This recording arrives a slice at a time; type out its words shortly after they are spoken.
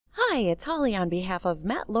Hi, it's Holly on behalf of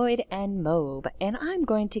Matt Lloyd and Mobe, and I'm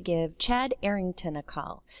going to give Chad Arrington a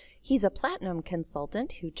call. He's a platinum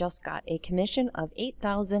consultant who just got a commission of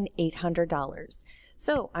 $8,800.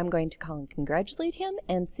 So I'm going to call and congratulate him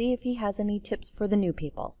and see if he has any tips for the new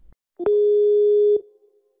people.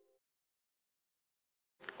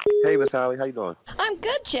 Hey, Miss Holly, how you doing? I'm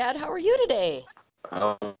good, Chad. How are you today?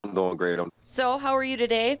 I'm doing great. So, how are you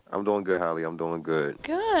today? I'm doing good, Holly. I'm doing good.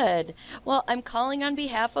 Good. Well, I'm calling on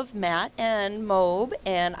behalf of Matt and Mobe,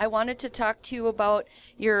 and I wanted to talk to you about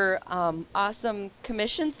your awesome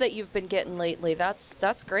commissions that you've been getting lately.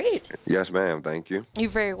 That's great. Yes, ma'am. Thank you. You're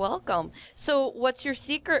very welcome. So, what's your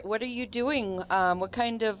secret? What are you doing? What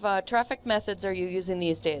kind of traffic methods are you using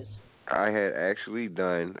these days? I had actually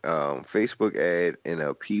done Facebook ad and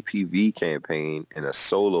a PPV campaign and a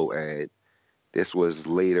solo ad. This was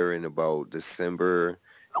later in about December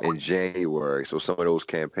and January. So some of those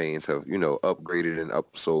campaigns have, upgraded and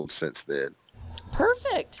upsold since then.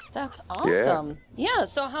 Perfect. That's awesome. Yeah.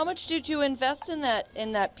 So how much did you invest in that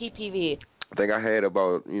PPV? I think I had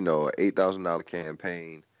about, an $8,000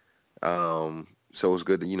 campaign. So it's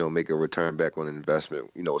good to, make a return back on investment,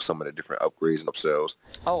 with some of the different upgrades and upsells.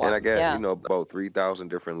 Oh, and I got, yeah. About 3,000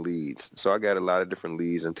 different leads. So I got a lot of different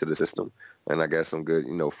leads into the system. And I got some good,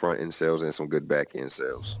 front-end sales and some good back-end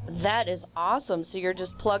sales. That is awesome. So you're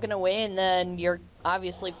just plugging away, and then you're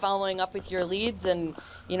obviously following up with your leads and,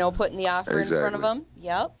 putting the offer in front of them.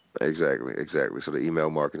 Yep. Exactly. So the email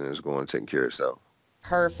marketing is going to take care of itself.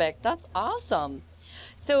 Perfect. That's awesome.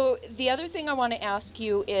 So the other thing I want to ask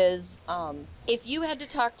you is, if you had to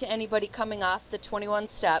talk to anybody coming off the 21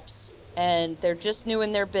 steps and they're just new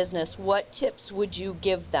in their business, what tips would you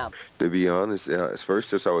give them? To be honest, first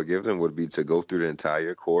tips I would give them would be to go through the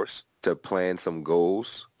entire course, to plan some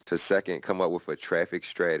goals, to second, come up with a traffic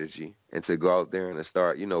strategy, and to go out there and to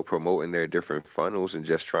start, promoting their different funnels and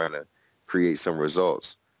just trying to create some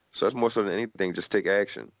results. So that's more so than anything, just take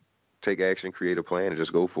action. Take action, create a plan, and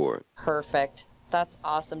just go for it. Perfect. That's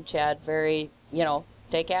awesome, Chad. Very,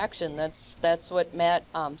 take action. That's what Matt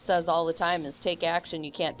says all the time is take action.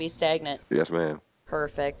 You can't be stagnant. Yes, ma'am.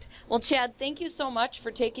 Perfect. Well, Chad, thank you so much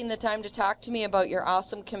for taking the time to talk to me about your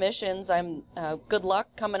awesome commissions. I'm good luck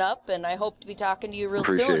coming up, and I hope to be talking to you real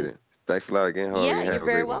soon. Appreciate it. Thanks a lot again, Holly. Yeah, you're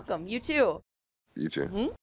very welcome. You too. You too.